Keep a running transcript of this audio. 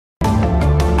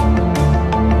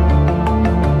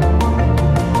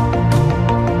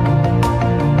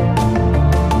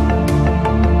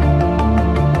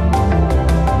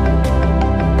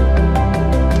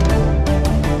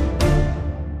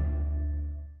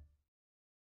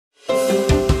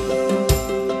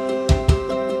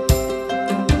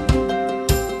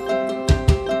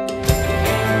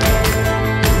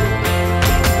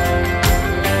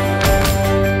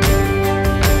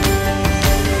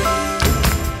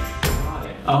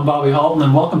I'm Bobby Halton,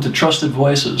 and welcome to Trusted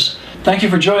Voices. Thank you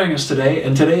for joining us today,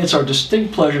 and today it's our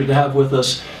distinct pleasure to have with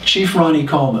us Chief Ron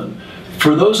Coleman.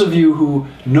 For those of you who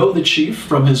know the Chief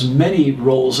from his many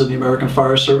roles in the American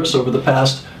Fire Service over the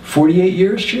past 48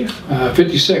 years, Chief?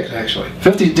 56, actually.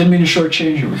 50, didn't mean to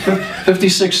shortchange you.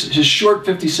 56, his short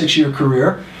 56-year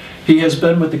career. He has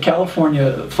been with the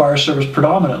California Fire Service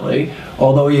predominantly,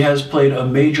 although he has played a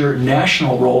major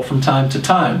national role from time to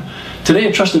time. Today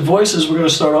at Trusted Voices, we're going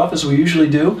to start off, as we usually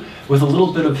do, with a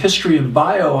little bit of history and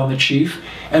bio on the Chief.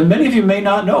 And many of you may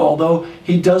not know, although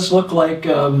he does look like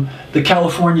the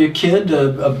California Kid,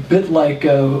 a bit like,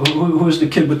 who was the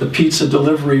kid with the pizza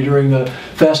delivery during the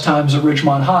Fast Times at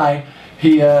Ridgemont High.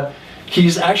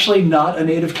 He's actually not a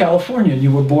native Californian.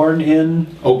 You were born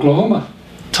in Oklahoma.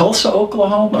 Tulsa,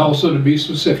 Oklahoma. Tulsa, to be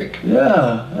specific.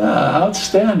 Yeah,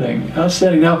 outstanding,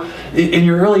 outstanding. Now, in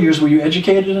your early years, were you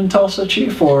educated in Tulsa,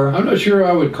 Chief, or? I'm not sure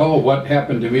I would call what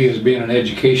happened to me as being an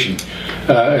education,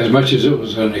 as much as it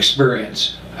was an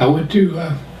experience. I went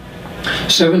to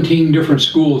 17 different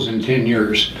schools in 10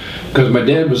 years because my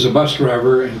dad was a bus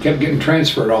driver and kept getting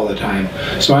transferred all the time.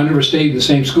 So I never stayed in the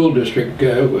same school district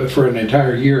for an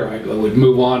entire year. I would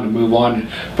move on and move on.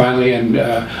 Finally, and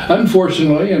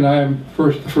unfortunately, and I'm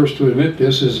the first to admit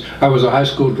this, is I was a high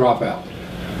school dropout.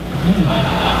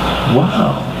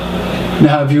 Wow.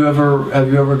 Now, have you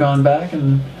ever gone back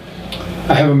and?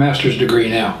 I have a master's degree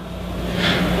now.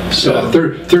 So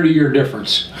 30-year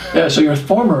difference. Yeah, so you're a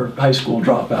former high school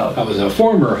dropout. I was a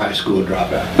former high school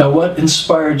dropout. Now, what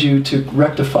inspired you to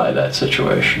rectify that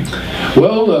situation?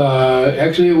 Well,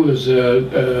 actually, it was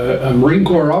a Marine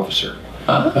Corps officer,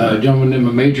 a gentleman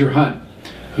named Major Hunt,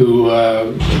 who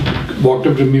walked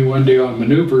up to me one day on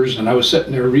maneuvers, and I was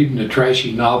sitting there reading a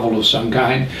trashy novel of some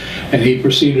kind, and he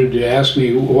proceeded to ask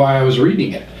me why I was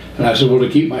reading it. And I said, well, to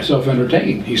keep myself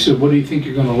entertained. He said, what do you think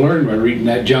you're going to learn by reading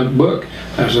that junk book?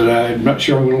 I said, I'm not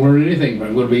sure I'm going to learn anything, but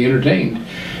I'm going to be entertained.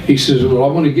 He says, well, I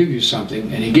want to give you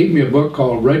something. And he gave me a book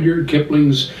called Rudyard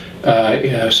Kipling's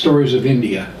Stories of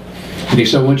India. And he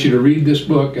said, I want you to read this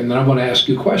book, and then I'm going to ask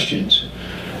you questions.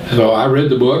 So I read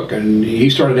the book, and he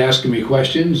started asking me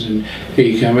questions, and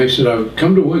he said, I've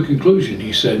come to one conclusion.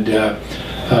 He said,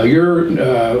 you're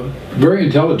very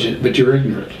intelligent, but you're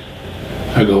ignorant.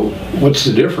 I go, what's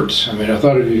the difference? I mean, I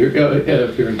thought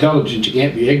if you're intelligent, you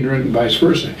can't be ignorant and vice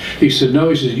versa. He said, no,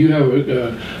 he says, you have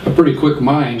a pretty quick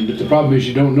mind, but the problem is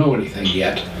you don't know anything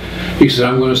yet. He said,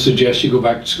 I'm going to suggest you go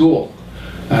back to school.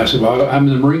 I said, well, I'm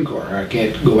in the Marine Corps. I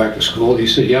can't go back to school. He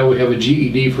said, yeah, we have a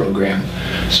GED program.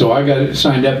 So I got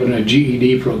signed up in a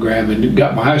GED program and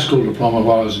got my high school diploma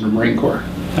while I was in the Marine Corps.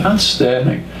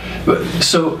 Outstanding.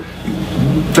 So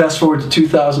fast forward to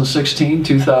 2016,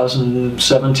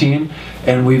 2017,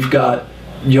 and we've got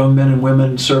young men and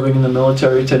women serving in the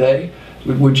military today.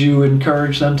 Would you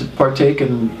encourage them to partake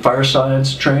in fire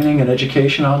science training and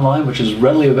education online, which is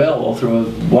readily available through a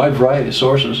wide variety of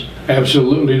sources?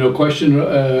 Absolutely, no question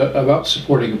about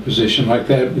supporting a position like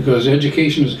that, because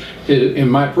education is, in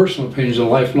my personal opinion, is a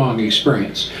lifelong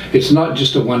experience. It's not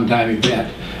just a one-time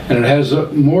event, and it has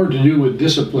more to do with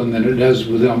discipline than it does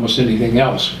with almost anything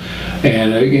else.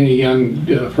 And any young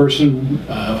person,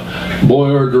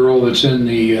 boy or girl that's in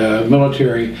the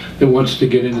military that wants to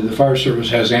get into the fire service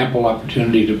has ample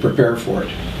opportunity to prepare for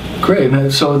it.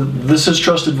 Great. So this is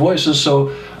Trusted Voices,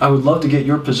 so I would love to get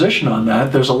your position on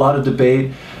that. There's a lot of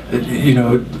debate. You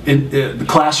know, the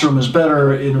classroom is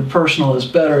better, interpersonal is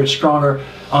better, it's stronger,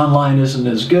 online isn't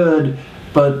as good,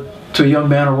 but to a young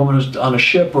man or woman who's on a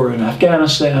ship or in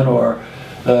Afghanistan or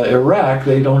Iraq,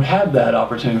 they don't have that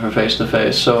opportunity for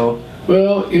face-to-face. So,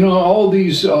 well, you know, all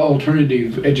these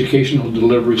alternative educational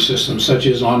delivery systems, such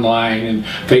as online and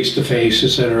face-to-face,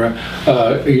 etc.,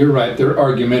 you're right, they're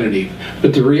argumentative.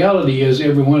 But the reality is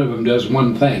every one of them does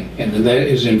one thing, and that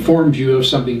is informs you of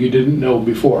something you didn't know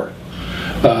before.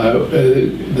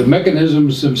 The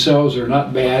mechanisms themselves are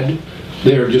not bad.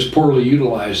 They are just poorly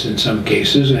utilized in some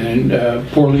cases and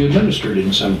poorly administered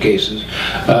in some cases.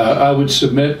 I would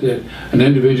submit that an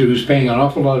individual who's paying an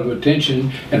awful lot of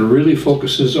attention and really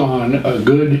focuses on a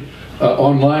good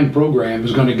online program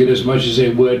is going to get as much as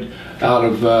they would out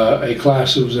of a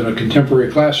class that was in a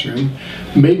contemporary classroom,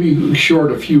 maybe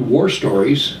short a few war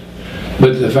stories,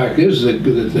 but the fact is that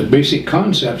the basic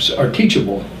concepts are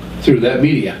teachable through that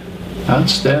media.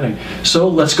 Outstanding. So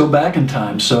let's go back in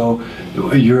time. So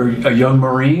you're a young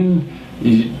Marine,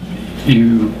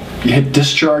 you hit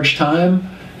discharge time,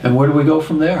 and where do we go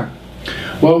from there?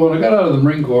 Well, when I got out of the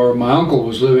Marine Corps, my uncle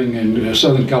was living in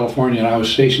Southern California and I was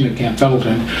stationed at Camp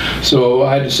Pendleton. So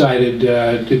I decided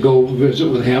to go visit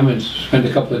with him and spend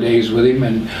a couple of days with him.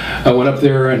 And I went up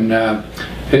there and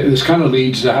this kind of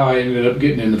leads to how I ended up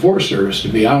getting in the Forest Service, to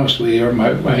be honest with you, or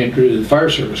my entry to the fire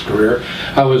service career.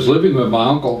 I was living with my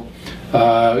uncle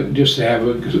just to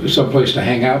have some place to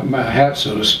hang out my hat,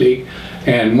 so to speak.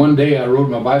 And one day I rode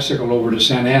my bicycle over to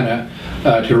Santa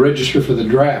Ana to register for the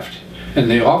draft. And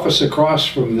the office across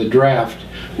from the draft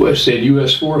said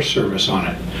U.S. Forest Service on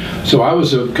it. So I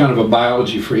was kind of a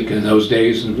biology freak in those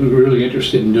days and really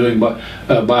interested in doing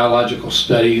biological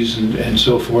studies and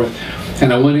so forth.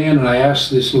 And I went in and I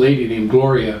asked this lady named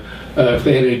Gloria if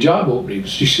they had any job openings.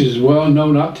 She says, well,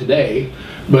 no, not today,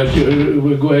 but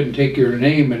we'll go ahead and take your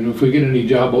name, and if we get any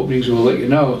job openings, we'll let you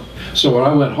know. So when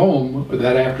I went home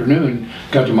that afternoon,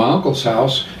 got to my uncle's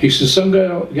house, he says, some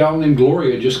gal named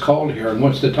Gloria just called here and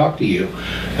wants to talk to you.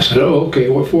 I said, oh, okay,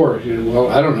 what for? She said, well,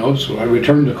 I don't know. So I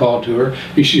returned the call to her.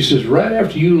 She says, right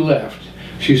after you left,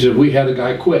 she said, we had a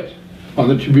guy quit on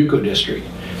the Trabuco district.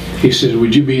 He said,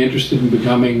 would you be interested in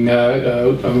becoming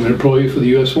an employee for the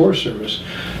U.S. Forest Service?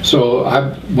 So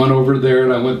I went over there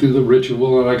and I went through the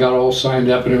ritual and I got all signed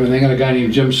up and everything, and a guy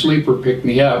named Jim Sleeper picked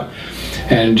me up.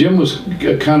 And Jim was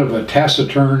kind of a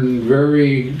taciturn,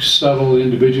 very subtle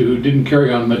individual who didn't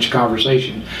carry on much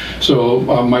conversation. So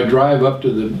my drive up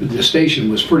to the station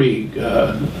was pretty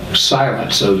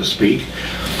silent, so to speak.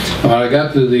 When I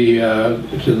got to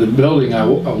the building, I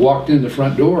walked in the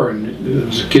front door, and there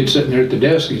was a kid sitting there at the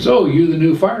desk. He said, oh, you the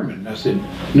new fireman? I said,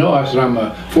 no. I said, I'm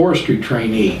a forestry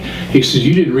trainee. He said,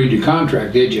 you didn't read your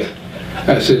contract, did you?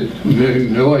 I said,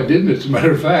 no, I didn't. As a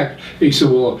matter of fact, he said,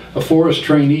 well, a forest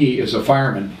trainee is a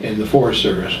fireman in the Forest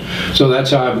Service. So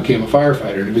that's how I became a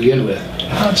firefighter to begin with.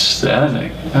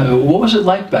 Outstanding. What was it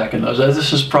like back in those days?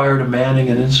 This is prior to manning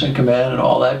and incident command and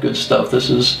all that good stuff. This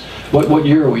is, what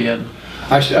year are we in?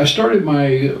 I started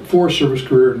my Forest Service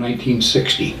career in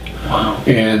 1960. Wow.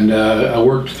 And I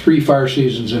worked 3 fire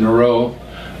seasons in a row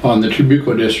on the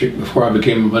Trabuco district before I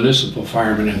became a municipal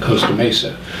fireman in Costa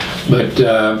Mesa. But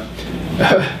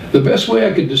the best way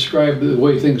I could describe the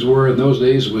way things were in those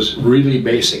days was really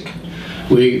basic.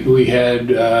 We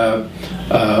had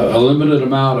a limited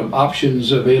amount of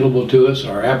options available to us.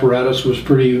 Our apparatus was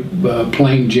pretty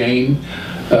plain Jane,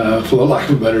 for the lack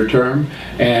of a better term,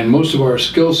 and most of our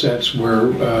skill sets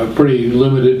were pretty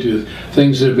limited to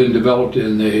things that had been developed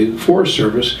in the Forest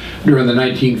Service during the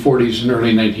 1940s and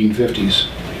early 1950s.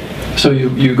 So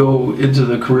you go into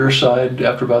the career side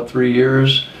after about 3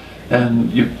 years,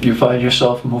 and you find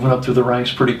yourself moving up through the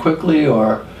ranks pretty quickly,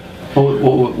 or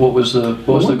what was the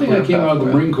one thing I came out of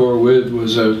the Marine Corps with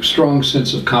was a strong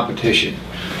sense of competition.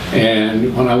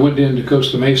 And when I went into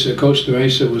Costa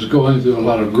Mesa was going through a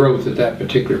lot of growth at that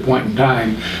particular point in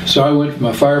time. So I went from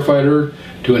a firefighter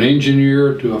to an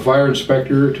engineer to a fire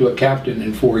inspector to a captain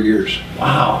in 4 years.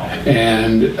 Wow.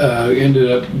 And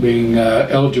ended up being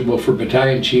eligible for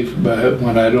battalion chief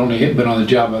when I'd only been on the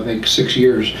job, I think, 6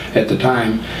 years at the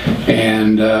time.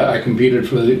 And I competed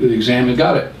for the exam and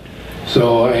got it.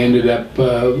 So I ended up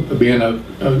being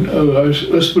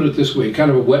let's put it this way,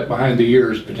 kind of a wet behind the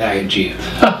ears battalion chief.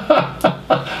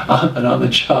 And on the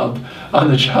job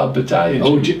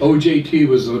battalion chief. OJT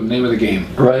was the name of the game.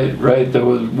 Right. There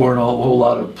weren't a whole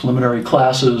lot of preliminary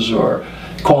classes or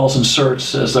calls and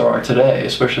certs as there are today,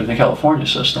 especially in the California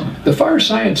system. The fire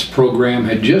science program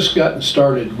had just gotten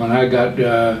started when I got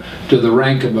to the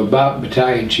rank of about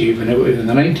battalion chief, and it was in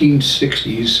the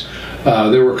 1960s.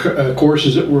 There were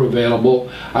courses that were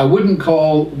available. I wouldn't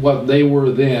call what they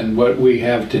were then what we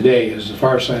have today as the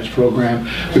fire science program,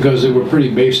 because they were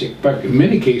pretty basic. In fact, in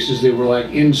many cases they were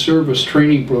like in-service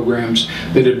training programs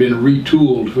that had been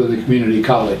retooled for the community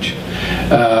college.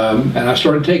 And I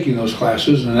started taking those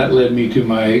classes, and that led me to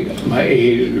my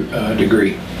AA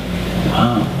degree.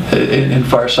 Wow. In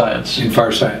fire science? In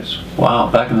fire science.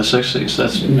 Wow, back in the 60s.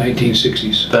 That's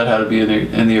 1960s. That had to be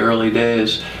in the early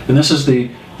days. And this is the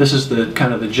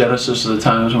kind of the genesis of the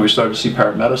times when we started to see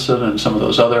paramedicine and some of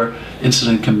those other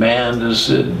incident command is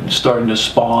starting to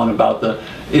spawn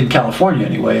in California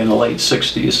anyway, in the late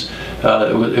 60s.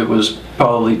 It was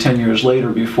probably 10 years later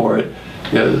before it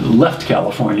left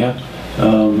California.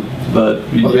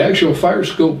 Well, the actual fire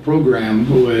scope program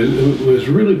was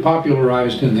really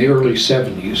popularized in the early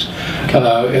 70s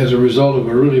as a result of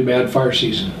a really bad fire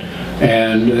season.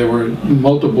 And there were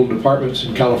multiple departments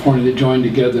in California that joined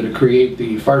together to create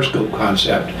the fire scope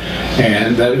concept.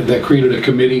 And that created a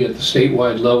committee at the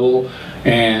statewide level,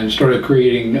 and started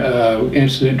creating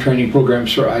incident training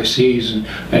programs for ICs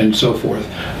and so forth.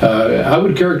 I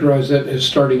would characterize that as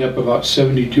starting up about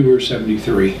 72 or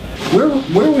 73.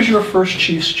 Where was your first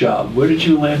chief's job? Where did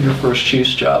you land your first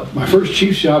chief's job? My first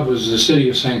chief's job was the city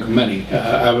of San Clemente.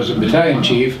 I was a battalion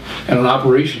chief and an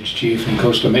operations chief in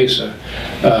Costa Mesa.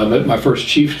 But my first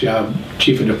chief's job,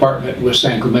 chief of department, was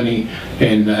San Clemente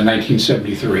in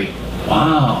 1973.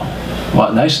 Wow.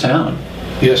 What a nice town.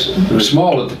 Yes, it was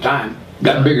small at the time.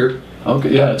 Got bigger. Okay,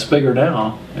 yeah, it's bigger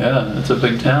now. Yeah, it's a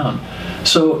big town.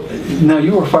 So now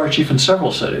you were fire chief in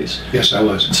several cities. Yes, I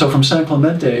was. So from San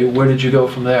Clemente, where did you go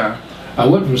from there? I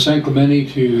went from San Clemente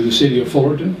to the city of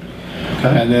Fullerton.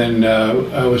 Okay. And then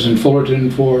I was in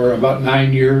Fullerton for about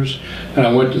 9 years, and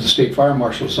I went to the state fire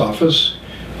marshal's office,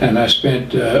 and I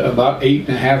spent about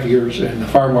 8.5 years in the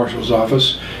fire marshal's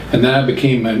office, and then I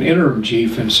became an interim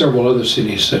chief in several other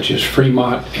cities such as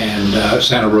Fremont and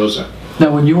Santa Rosa.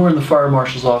 Now, when you were in the fire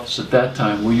marshal's office at that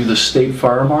time, were you the state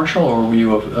fire marshal, or were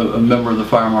you a member of the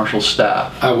fire marshal's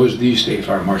staff? I was the state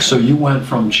fire marshal. So you went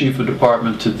from chief of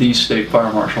department to the state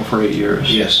fire marshal for 8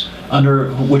 years? Yes.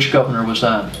 Under which governor was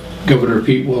that? Governor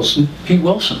Pete Wilson. Pete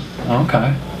Wilson.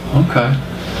 Okay. Okay.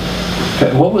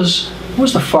 Okay. What was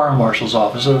the fire marshal's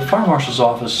office? The fire marshal's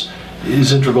office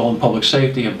is integral in public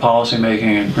safety and policy making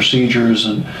and procedures,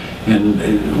 and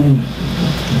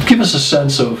give us a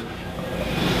sense of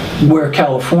where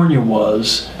California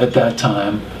was at that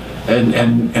time,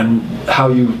 and how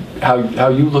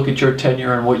you look at your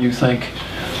tenure and what you think,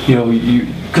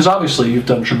 because obviously you've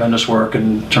done tremendous work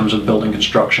in terms of building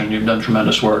construction, you've done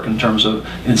tremendous work in terms of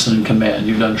incident command,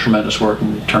 you've done tremendous work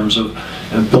in terms of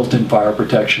built-in fire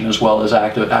protection as well as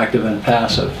active and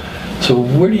passive. So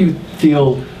where do you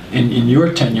feel in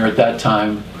your tenure at that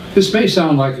time? This may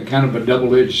sound like a kind of a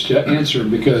double-edged answer,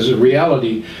 because the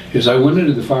reality is I went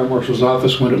into the fire marshal's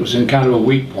office when it was in kind of a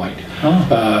weak point.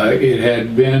 Oh. It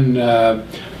had been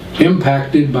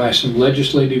impacted by some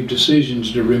legislative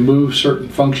decisions to remove certain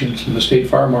functions from the state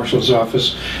fire marshal's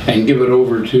office and give it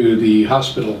over to the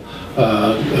hospital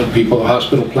people,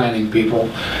 hospital planning people,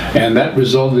 and that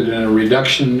resulted in a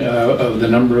reduction of the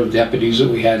number of deputies that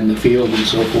we had in the field and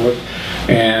so forth.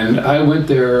 And I went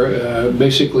there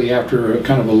basically after a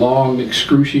kind of a long,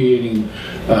 excruciating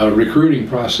recruiting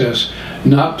process,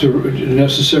 not to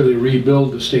necessarily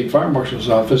rebuild the state fire marshal's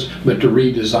office, but to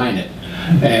redesign it.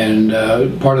 And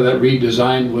part of that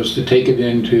redesign was to take it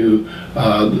into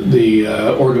the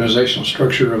organizational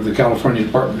structure of the California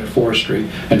Department of Forestry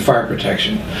and Fire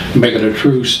Protection, and make it a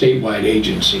true statewide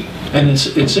agency. And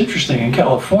it's interesting, in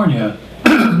California,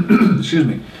 excuse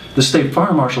me, the state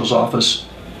fire marshal's office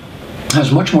has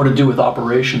much more to do with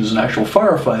operations and actual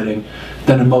firefighting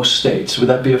than in most states. Would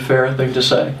that be a fair thing to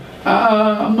say?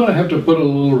 I'm going to have to put a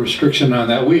little restriction on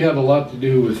that. We had a lot to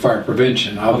do with fire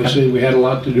prevention. Obviously, okay. We had a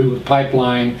lot to do with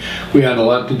pipeline. We had a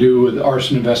lot to do with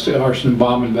arson and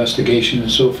bomb investigation and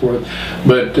so forth.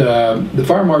 But the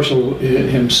fire marshal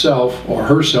himself, or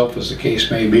herself as the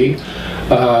case may be,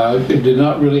 did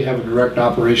not really have a direct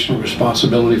operational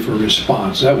responsibility for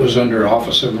response. That was under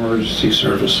Office of Emergency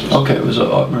Services. Okay, it was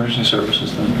Emergency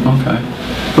Services then. Okay.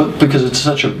 But because it's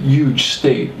such a huge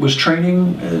state, was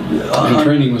training?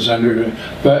 Training was under. In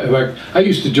fact, I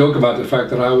used to joke about the fact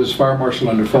that I was fire marshal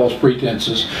under false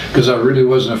pretenses, because I really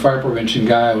wasn't a fire prevention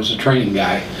guy. I was a training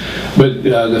guy. But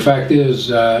the fact is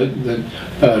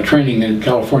that training in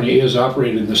California is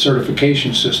operated. The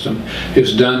certification system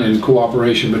is done in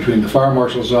cooperation between the fire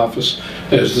marshal's office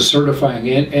as the certifying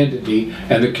entity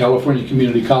and the California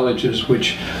Community Colleges,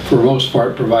 which for most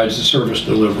part provides the service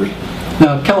delivery.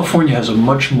 Now, California has a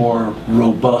much more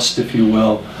robust, if you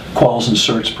will, quals and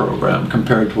certs program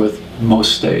compared with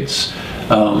most states.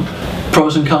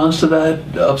 Pros and cons to that?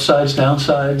 Upsides,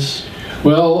 downsides?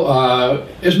 Well,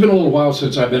 it's been a little while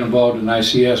since I've been involved in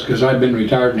ICS, because I've been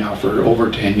retired now for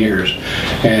over 10 years.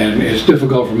 And it's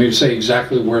difficult for me to say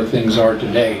exactly where things are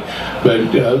today.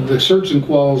 But the certs and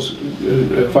quals,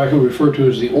 if I could refer to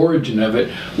as the origin of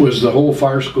it, was the whole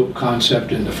fire scope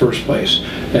concept in the first place.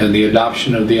 And the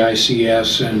adoption of the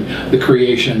ICS and the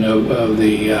creation of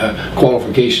the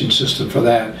qualification system for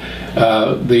that.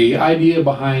 The idea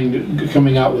behind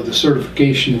coming out with a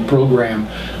certification program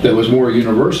that was more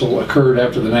universal occurred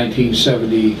after the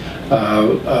 1970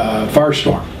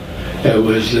 firestorm. It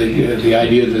was the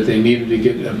idea that they needed to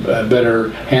get a better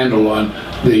handle on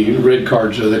the red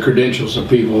cards or the credentials of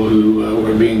people who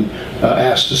were being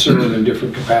asked to serve in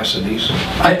different capacities.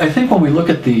 I think when we look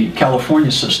at the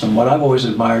California system, what I've always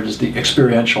admired is the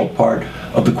experiential part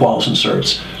of the quals and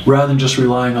certs. Rather than just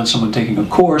relying on someone taking a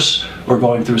course or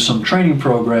going through some training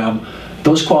program,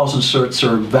 those quals and certs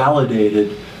are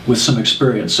validated with some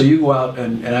experience. So you go out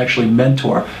and actually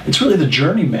mentor. It's really the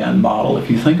journeyman model, if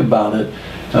you think about it,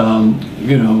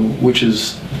 you know, which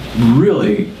is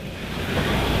really,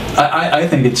 I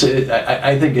think it's a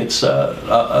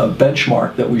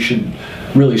benchmark that we should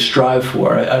really strive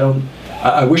for.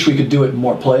 I wish we could do it in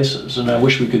more places, and I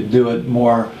wish we could do it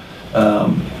more, I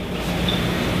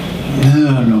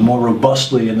don't know, more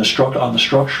robustly on the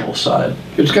structural side.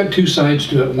 It's got two sides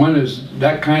to it. One is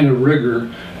that kind of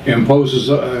rigor imposes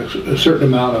a certain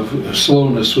amount of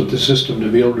slowness with the system to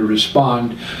be able to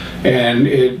respond, and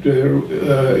it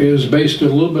is based a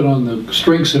little bit on the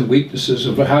strengths and weaknesses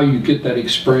of how you get that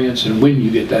experience and when you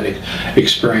get that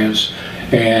experience.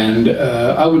 And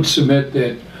I would submit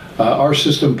that our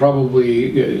system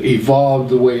probably evolved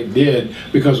the way it did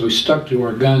because we stuck to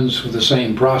our guns with the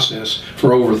same process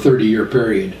for over a 30-year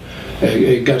period.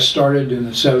 It got started in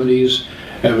the 70s,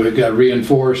 and it got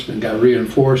reinforced and got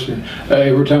reinforced, and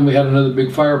every time we had another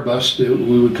big fire bust,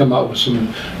 we would come out with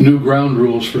some new ground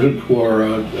rules for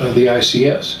the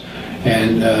ICS,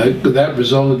 and that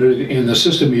resulted in the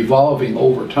system evolving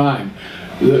over time.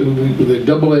 The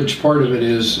double-edged part of it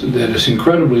is that it's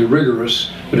incredibly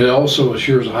rigorous, but it also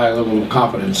assures a high level of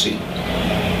competency.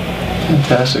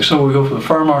 Fantastic. So we go from the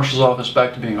fire marshal's office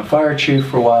back to being a fire chief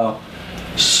for a while.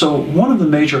 So one of the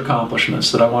major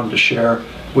accomplishments that I wanted to share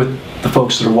with the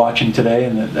folks that are watching today,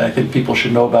 and that I think people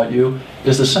should know about you,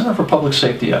 is the Center for Public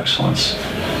Safety Excellence.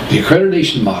 The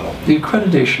accreditation model. The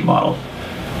accreditation model.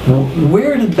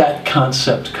 Where did that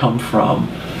concept come from,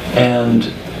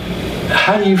 and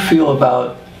how do you feel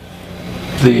about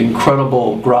the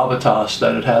incredible gravitas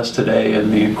that it has today,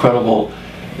 and the incredible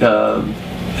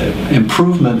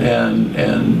improvement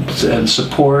and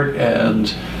support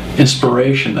and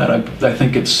inspiration that I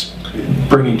think it's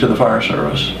bringing to the fire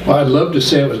service? Well, I'd love to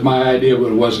say it was my idea,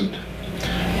 but it wasn't.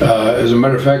 As a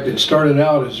matter of fact, it started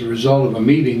out as a result of a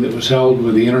meeting that was held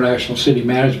with the International City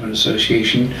Management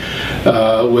Association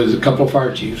with a couple of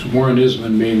fire chiefs, Warren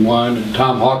Isman being one, and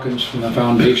Tom Hawkins from the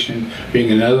foundation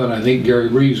being another, and I think Gary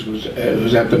Reeves was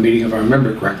at the meeting, if I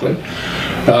remember correctly.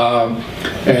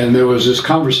 And there was this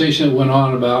conversation that went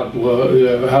on about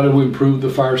how do we improve the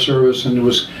fire service, and it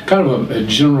was kind of a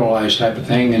generalized type of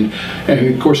thing, and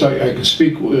of course I could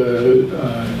speak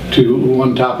to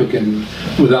one topic and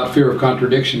without fear of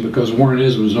contradiction, because Warren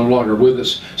Isman is no longer with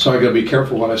us, so I got to be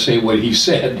careful when I say what he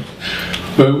said.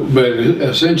 But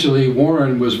essentially,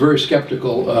 Warren was very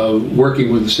skeptical of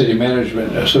working with the City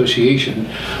Management Association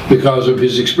because of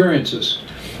his experiences.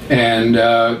 And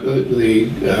I'm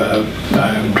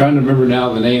trying to remember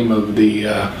now the name of the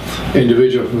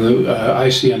individual from the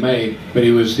ICMA, but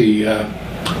he was his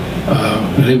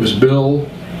name was Bill.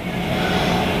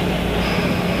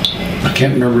 I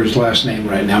can't remember his last name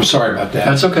right now. I'm sorry about that.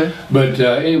 That's okay. But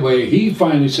anyway, he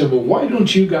finally said, well, why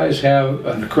don't you guys have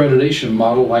an accreditation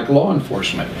model like law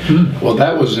enforcement? Well,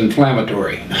 that was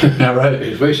inflammatory. Yeah, right.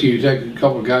 It's basically you take a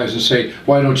couple of guys and say,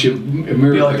 why don't you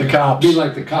mirror be like the cops? Be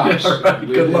like the cops. Yeah, right.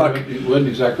 Good luck. It wasn't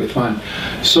exactly fun.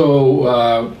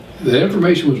 So the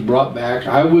information was brought back.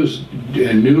 I was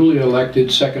a newly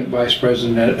elected second vice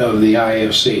president of the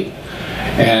IFC,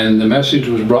 and the message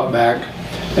was brought back.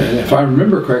 And if I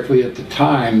remember correctly, at the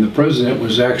time, the president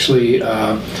was actually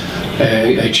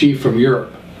a chief from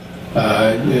Europe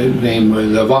named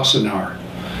Wassenaar.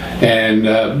 And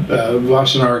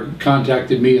Wassenaar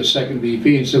contacted me as second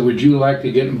VP and said, would you like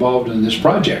to get involved in this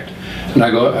project? And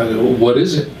I go, what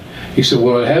is it? He said,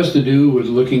 well, it has to do with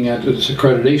looking at this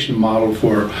accreditation model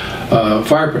for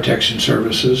fire protection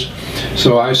services.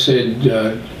 So I said,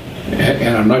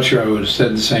 and I'm not sure I would have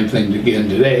said the same thing again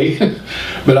today,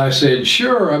 but I said,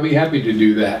 sure, I'd be happy to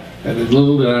do that. And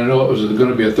little did I know it was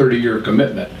going to be a 30-year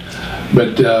commitment.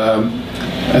 But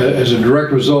as a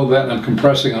direct result of that, and I'm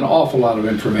compressing an awful lot of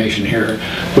information here,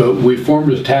 but we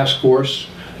formed a task force.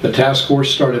 The task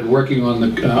force started working on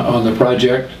the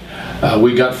project.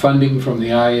 We got funding from the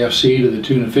IFC to the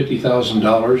tune of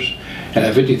 $50,000. And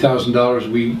at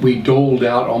 $50,000, we doled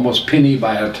out almost penny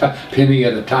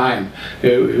at a time.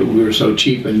 We were so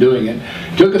cheap in doing it.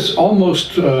 It took us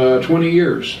almost 20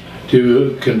 years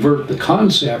to convert the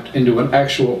concept into an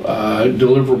actual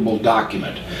deliverable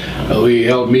document. We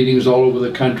held meetings all over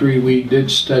the country. We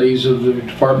did studies of the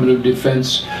Department of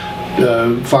Defense,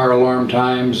 fire alarm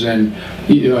times, and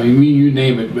you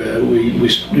name it. We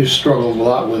just struggled a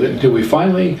lot with it until we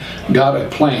finally got a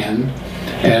plan.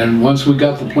 And once we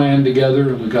got the plan together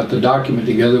and we got the document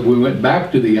together, we went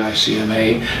back to the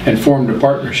ICMA and formed a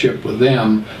partnership with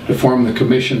them to form the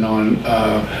Commission on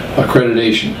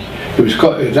Accreditation. It was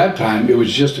called, at that time, it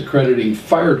was just accrediting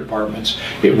fire departments.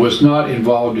 It was not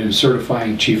involved in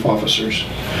certifying chief officers.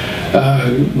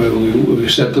 We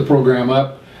set the program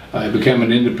up. I became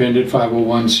an independent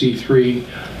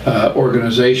 501c3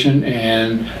 organization,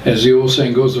 and as the old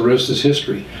saying goes, the rest is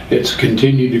history. It's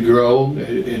continued to grow.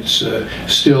 It's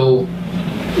still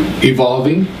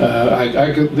evolving.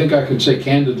 I think I can say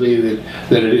candidly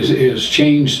that it has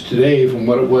changed today from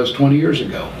what it was 20 years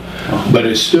ago. But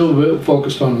it's still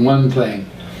focused on one thing,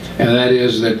 and that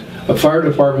is that a fire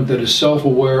department that is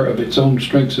self-aware of its own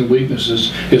strengths and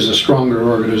weaknesses is a stronger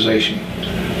organization.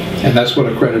 And that's what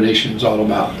accreditation is all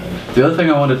about. The other thing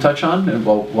I want to touch on, and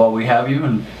while we have you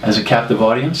and as a captive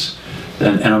audience,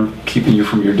 and I'm keeping you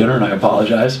from your dinner and I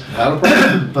apologize, Not a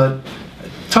problem. but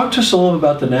talk to us a little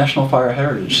about the National Fire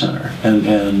Heritage Center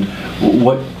and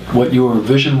what your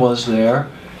vision was there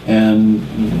and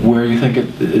where you think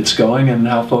it's going and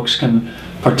how folks can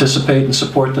participate and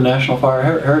support the National Fire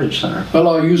Heritage Center. Well,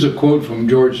 I'll use a quote from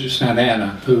George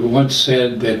Santana, who once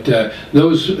said that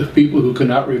those people who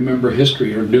cannot remember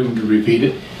history are doomed to repeat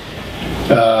it.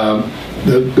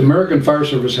 The American Fire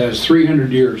Service has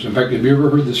 300 years. In fact, have you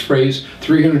ever heard this phrase,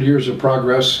 300 years of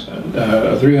progress,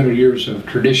 300 years of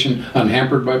tradition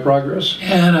unhampered by progress?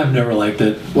 And I've never liked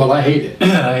it. Well, I hate it.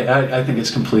 I think it's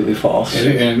completely false.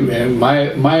 And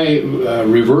my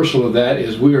reversal of that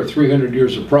is we are 300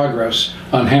 years of progress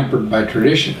unhampered by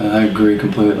tradition. I agree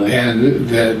completely. And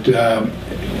that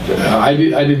I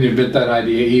didn't invent that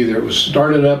idea either. It was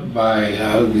started up by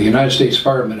the United States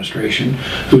Fire Administration,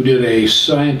 who did a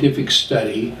scientific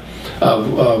study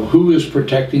of who is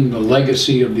protecting the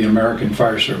legacy of the American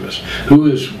Fire Service, who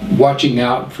is watching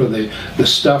out for the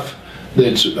stuff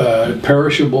that's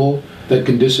perishable, that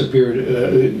can disappear,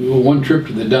 one trip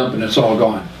to the dump and it's all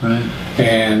gone. Right.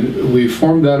 And we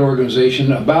formed that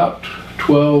organization about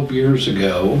 12 years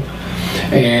ago,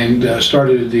 and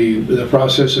started the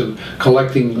process of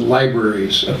collecting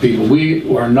libraries of people.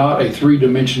 We are not a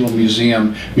three-dimensional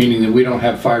museum, meaning that we don't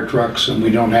have fire trucks and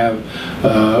we don't have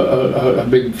a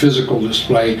big physical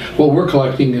display. What we're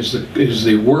collecting is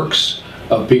the works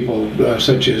of people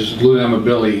such as Lou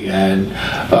Amabili and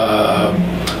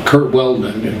Kurt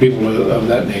Weldon and people of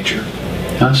that nature.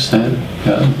 I understand.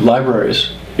 Yeah.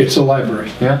 Libraries. It's a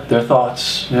library. Yeah, their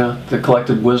thoughts, yeah, the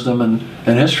collected wisdom and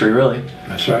history, really.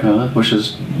 That's right. Which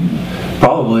is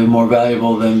probably more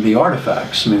valuable than the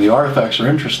artifacts. I mean, the artifacts are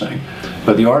interesting,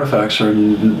 but the artifacts are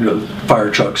in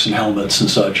fire trucks and helmets and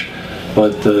such.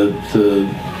 But the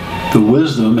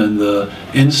wisdom and the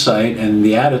insight and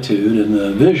the attitude and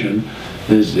the vision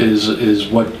is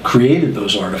what created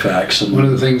those artifacts. And one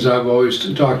of the things I've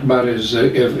always talked about is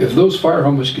if those fire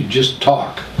helmets could just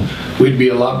talk, we'd be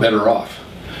a lot better off.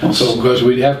 So, because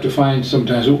we'd have to find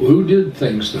sometimes who did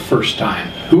things the first time,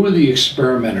 who were the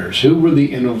experimenters, who were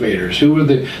the innovators, who were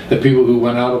the people who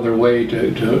went out of their way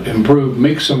to improve,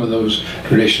 make some of those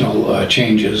traditional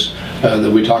changes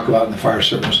that we talk about in the fire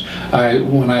service.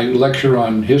 When I lecture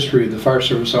on history of the fire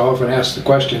service, I often ask the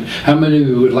question, how many of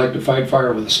you would like to fight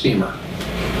fire with a steamer?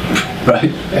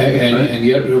 Right. And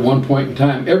yet at one point in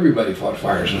time, everybody fought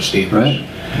fires with steamers. Right.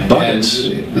 Buckets.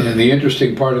 And the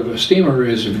interesting part of a steamer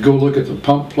is if you go look at the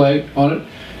pump plate on it,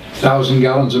 1,000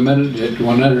 gallons a minute at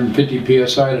 150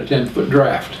 psi at a 10-foot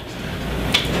draft.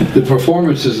 The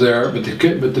performance is there, but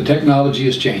the technology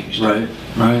has changed. Right,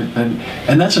 right.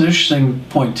 And that's an interesting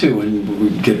point too, and we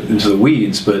get into the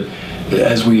weeds, but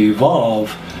as we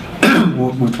evolve,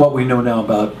 with what we know now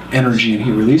about energy and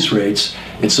heat release rates,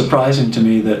 it's surprising to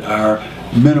me that our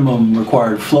minimum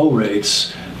required flow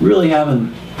rates really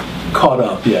haven't caught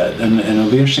up yet. And it'll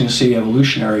be interesting to see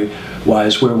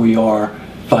evolutionary-wise where we are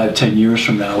 5-10 years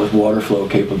from now with water flow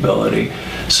capability.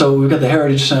 So we've got the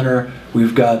Heritage Center,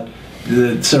 we've got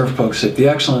the Center for Public Safety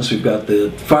Excellence, we've got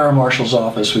the Fire Marshal's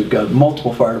Office, we've got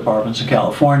multiple fire departments in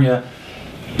California.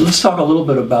 Let's talk a little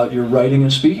bit about your writing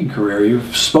and speaking career.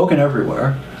 You've spoken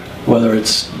everywhere, whether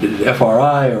it's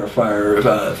FRI or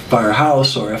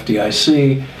Firehouse or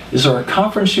FDIC. Is there a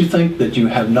conference you think that you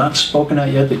have not spoken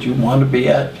at yet that you want to be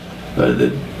at?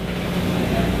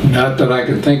 Not that I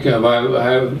can think of.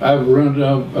 I've run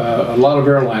a lot of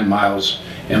airline miles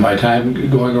in my time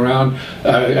going around.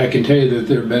 I can tell you that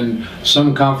there have been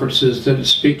some conferences that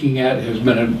speaking at has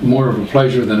been more of a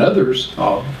pleasure than others.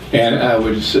 Oh. And I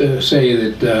would say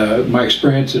that my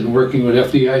experience in working with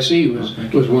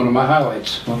FDIC was one of my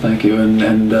highlights. Well, thank you.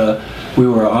 And we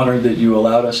were honored that you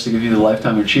allowed us to give you the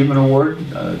Lifetime Achievement Award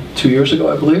 2 years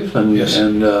ago, I believe. And, yes.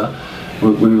 And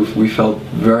we felt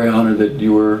very honored that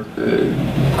you were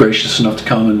gracious enough to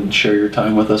come and share your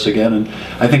time with us again. And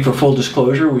I think for full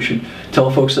disclosure, we should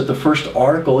tell folks that the first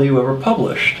article you ever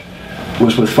published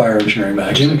was with Fire Engineering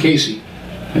Magazine. Jim Casey.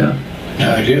 Yeah.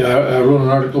 I wrote an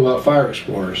article about fire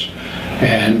explorers,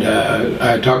 and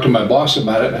I talked to my boss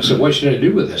about it, and I said, what should I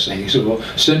do with this thing? He said, well,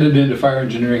 send it into Fire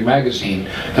Engineering Magazine.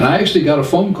 And I actually got a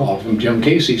phone call from Jim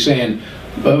Casey saying,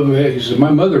 he said,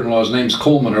 my mother-in-law's name's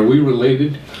Coleman, are we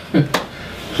related?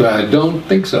 So I don't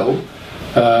think so.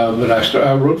 But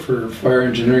I wrote for Fire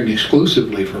Engineering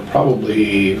exclusively for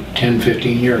probably 10,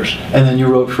 15 years. And then you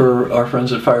wrote for our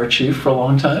friends at Fire Chief for a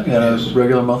long time. You had a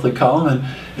regular monthly column,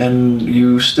 and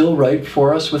you still write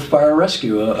for us with Fire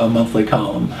Rescue, a monthly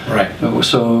column. Right.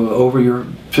 So over your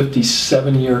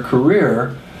 57-year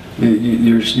career,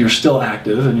 you're still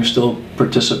active, and you're still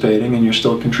participating, and you're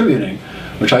still contributing,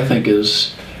 which I think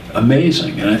is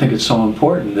amazing. And I think it's so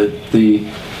important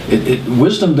that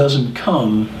wisdom doesn't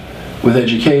come with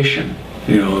education.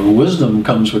 Wisdom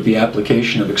comes with the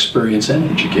application of experience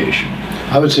and education.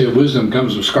 I would say wisdom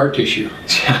comes with scar tissue.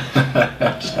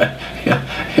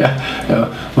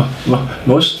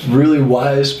 Most really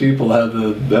wise people have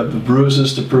the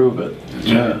bruises to prove it.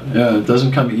 It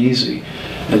doesn't come easy.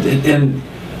 And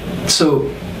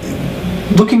so,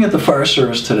 looking at the fire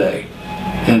service today,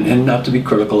 and not to be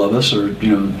critical of us, or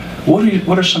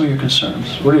what are some of your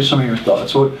concerns? What are some of your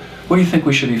thoughts? What do you think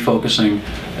we should be focusing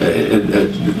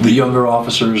the younger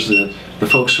officers, the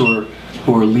folks who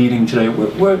are leading today?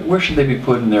 Where should they be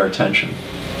putting their attention?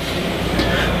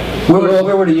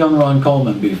 Where would a young Ron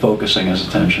Coleman be focusing his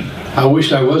attention? I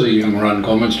wish I was a young Ron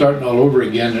Coleman, starting all over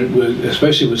again,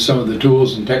 especially with some of the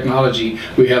tools and technology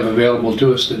we have available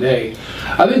to us today.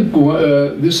 I think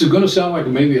this is going to sound like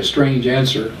maybe a strange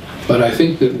answer, but I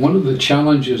think that one of the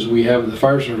challenges we have in the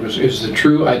fire service is the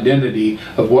true identity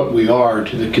of what we are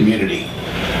to the community.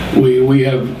 We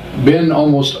have been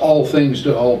almost all things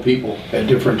to all people at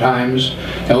different times,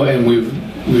 and we've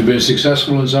been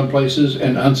successful in some places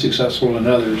and unsuccessful in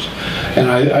others. And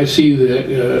I see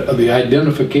the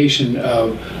identification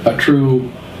of a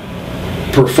true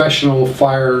professional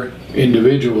fire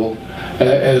individual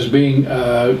as being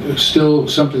still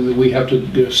something that we have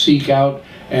to seek out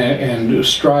and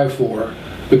strive for,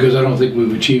 because I don't think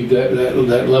we've achieved that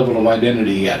level of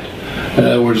identity yet. In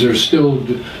other words, there's still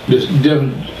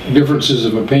differences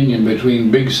of opinion between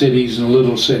big cities and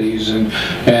little cities, and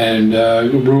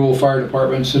rural fire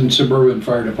departments and suburban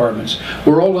fire departments.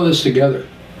 We're all in this together.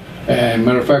 And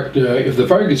matter of fact, if the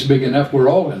fire gets big enough, we're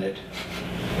all in it.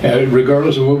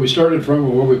 Regardless of where we started from or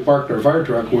where we parked our fire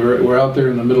truck, we're out there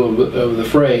in the middle of the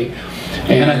fray.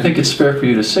 And I think it's fair for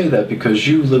you to say that, because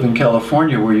you live in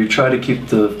California, where you try to keep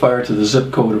the fire to the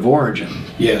zip code of origin.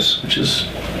 Yes. Which is...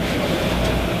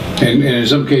 And in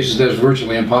some cases, that's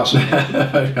virtually impossible.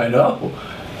 I know.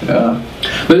 Yeah.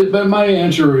 But my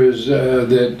answer is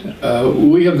that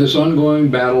we have this ongoing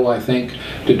battle, I think,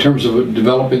 in terms of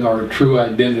developing our true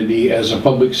identity as a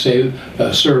public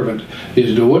servant,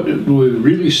 is to what do we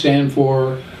really stand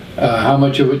for, how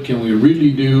much of it can we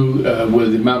really do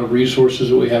with the amount of resources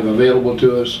that we have available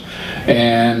to us,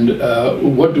 and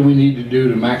what do we need to do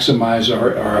to maximize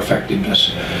our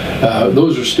effectiveness.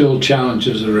 Those are still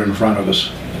challenges that are in front of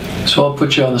us. So I'll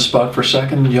put you on the spot for a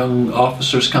second. Young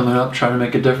officers coming up, trying to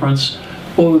make a difference.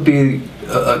 What would be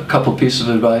a couple pieces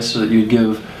of advice that you'd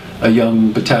give a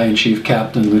young battalion chief,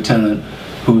 captain, lieutenant,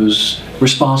 who's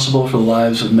responsible for the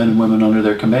lives of men and women under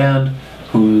their command,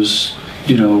 who's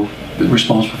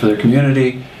responsible for their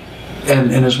community,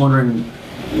 and is wondering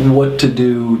what to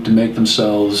do to make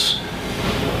themselves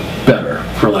better,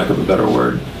 for lack of a better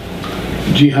word?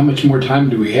 Gee, how much more time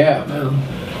do we have?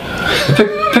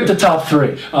 Pick the top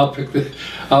three. I'll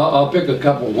pick a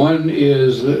couple. One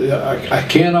is, I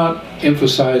cannot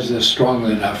emphasize this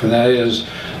strongly enough, and that is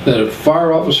that a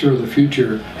fire officer of the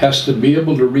future has to be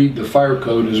able to read the fire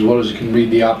code as well as he can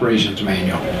read the operations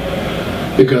manual.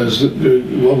 Because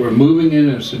what we're moving in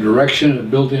is the direction of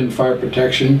built-in fire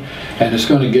protection, and it's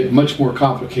going to get much more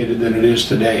complicated than it is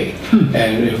today.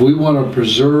 And if we want to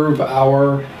preserve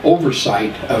our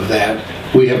oversight of that,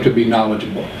 we have to be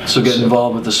knowledgeable. So get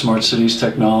involved with the smart cities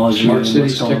technology,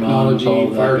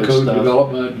 fire code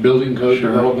development, building code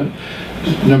development.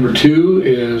 Number two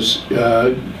is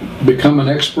become an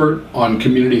expert on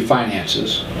community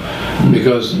finances,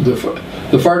 because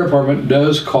the fire department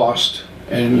does cost,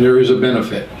 and there is a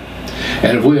benefit.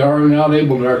 And if we are not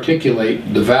able to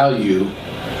articulate the value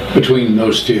between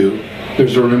those two,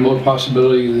 there's a remote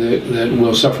possibility that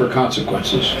we'll suffer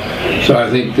consequences. So I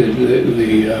think that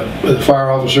the fire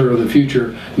officer of the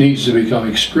future needs to become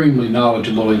extremely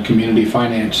knowledgeable in community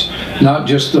finance, not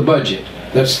just the budget.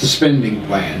 That's the spending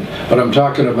plan. But I'm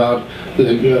talking about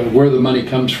where the money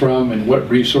comes from and what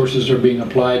resources are being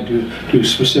applied to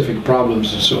specific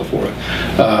problems and so forth.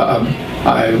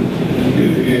 I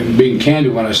am being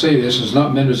candid when I say this. It's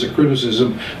not meant as a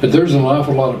criticism, but there's an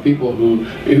awful lot of people who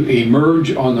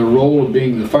emerge on the role of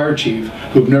being the fire chief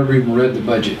who've never even read the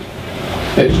budget.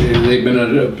 They've been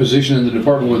in a position in the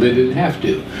department where they didn't have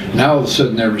to. Now all of a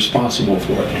sudden they're responsible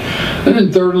for it. And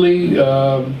then thirdly,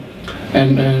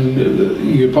 and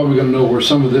you're probably going to know where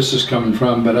some of this is coming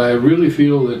from, but I really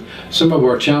feel that some of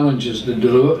our challenges to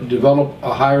develop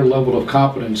a higher level of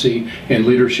competency in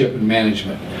leadership and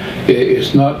management.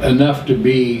 It's not enough to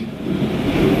be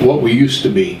what we used to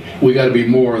be. We got to be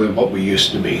more than what we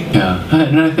used to be. Yeah,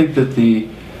 and I think that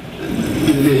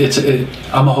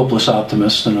I'm a hopeless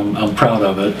optimist, and I'm proud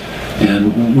of it.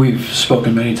 And we've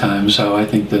spoken many times how I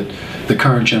think that the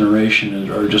current generation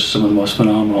are just some of the most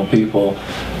phenomenal people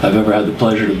I've ever had the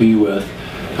pleasure to be with.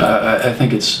 I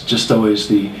think it's just always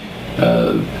maybe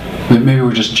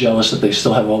we're just jealous that they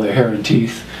still have all their hair and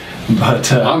teeth.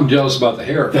 But I'm jealous about the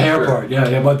hair. The hair part,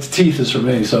 yeah, but the teeth is for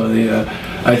me. So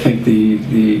I think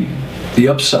the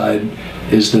upside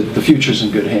is that the future's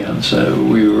in good hands.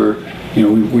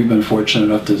 We've been fortunate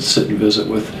enough to sit and visit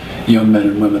with young men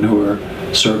and women who are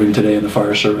serving today in the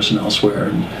fire service and elsewhere,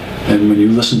 and when you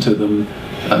listen to them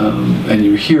and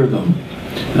you hear them,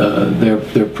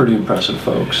 they're pretty impressive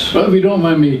folks. Well, if you don't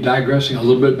mind me digressing a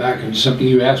little bit back into something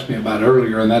you asked me about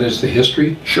earlier, and that is the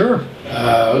history. Sure.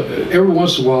 Every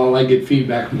once in a while I get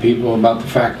feedback from people about the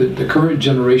fact that the current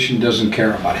generation doesn't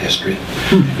care about history.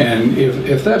 And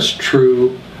if that's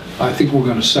true, I think we're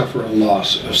going to suffer a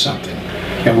loss of something.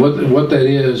 And what that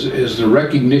is the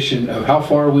recognition of how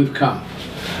far we've come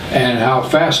and how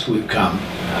fast we've come,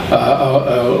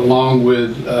 along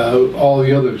with all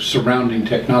the other surrounding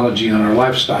technology in our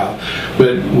lifestyle.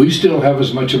 But we still have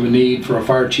as much of a need for a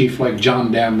fire chief like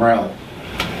John Damrell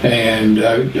and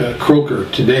Croker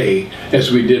today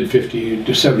as we did 50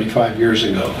 to 75 years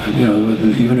ago.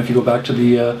 Even if you go back to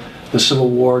the Civil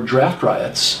War draft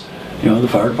riots, the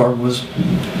fire department was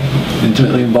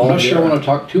intimately involved. I'm not sure I want to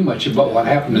talk too much about what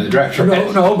happened in the draft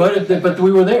riots. No, but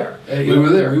we were there. We were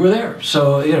there. We were there.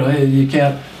 So you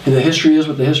can't. The history is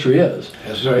what the history is.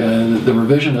 That's right. The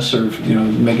revisionists are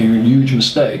making a huge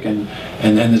mistake, and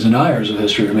the deniers of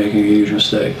history are making a huge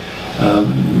mistake.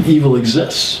 Evil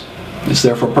exists. It's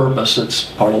there for a purpose. It's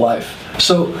part of life.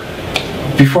 So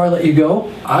before I let you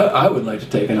go, I would like to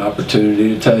take an opportunity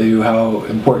to tell you how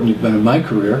important you've been in my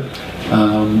career.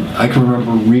 I can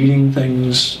remember reading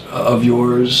things of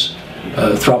yours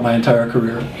throughout my entire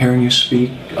career, hearing you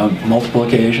speak on multiple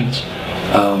occasions,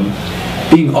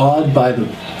 being awed by the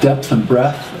depth and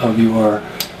breadth of your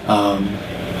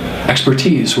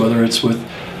expertise, whether it's with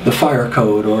the fire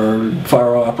code or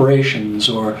fire operations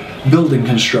or building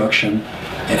construction.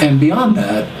 And beyond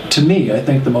that, to me, I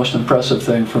think the most impressive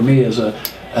thing for me as a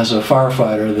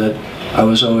firefighter that I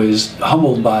was always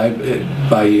humbled by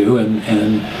you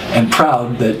and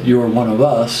proud that you're one of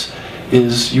us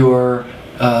is your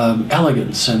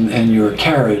elegance and your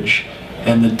carriage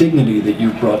and the dignity that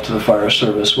you've brought to the fire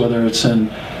service, whether it's in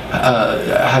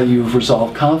how you've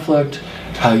resolved conflict,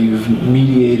 how you've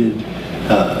mediated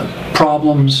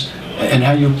problems, and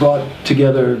how you've brought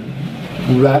together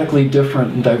radically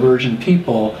different and divergent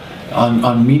people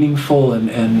on meaningful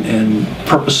and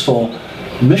purposeful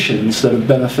missions that have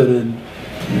benefited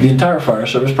the entire fire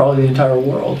service, probably the entire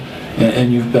world.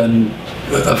 And you've been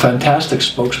a fantastic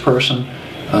spokesperson.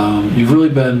 You've really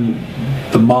been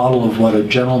the model of what a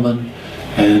gentleman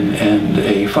and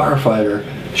a firefighter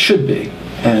should be.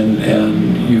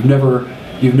 And you've never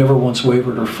once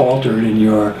wavered or faltered in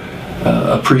your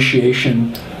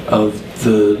appreciation of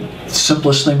the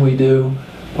simplest thing we do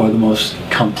or the most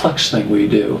complex thing we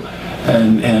do.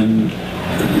 And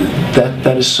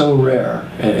that is so rare,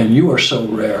 and you are so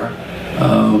rare,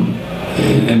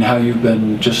 and how you've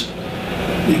been just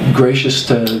gracious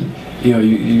to,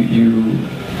 you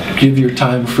give your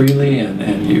time freely,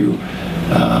 and you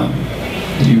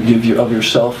give of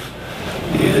yourself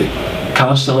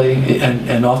constantly,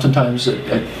 and oftentimes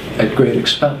at great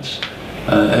expense,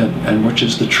 and which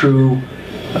is the true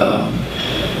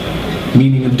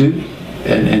meaning of duty,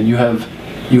 and you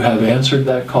have answered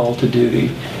that call to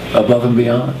duty above and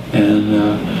beyond. And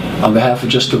on behalf of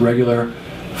just the regular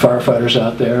firefighters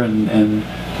out there and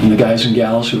the guys and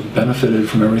gals who've benefited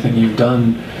from everything you've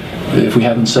done, if we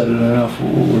haven't said it enough,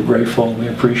 we're grateful and we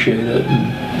appreciate it,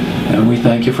 and we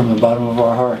thank you from the bottom of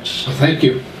our hearts. Well, thank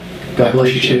you. God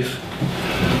bless you, Chief.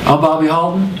 I'm Bobby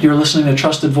Halton. You're listening to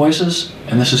Trusted Voices,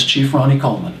 and this is Chief Ron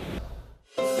Coleman.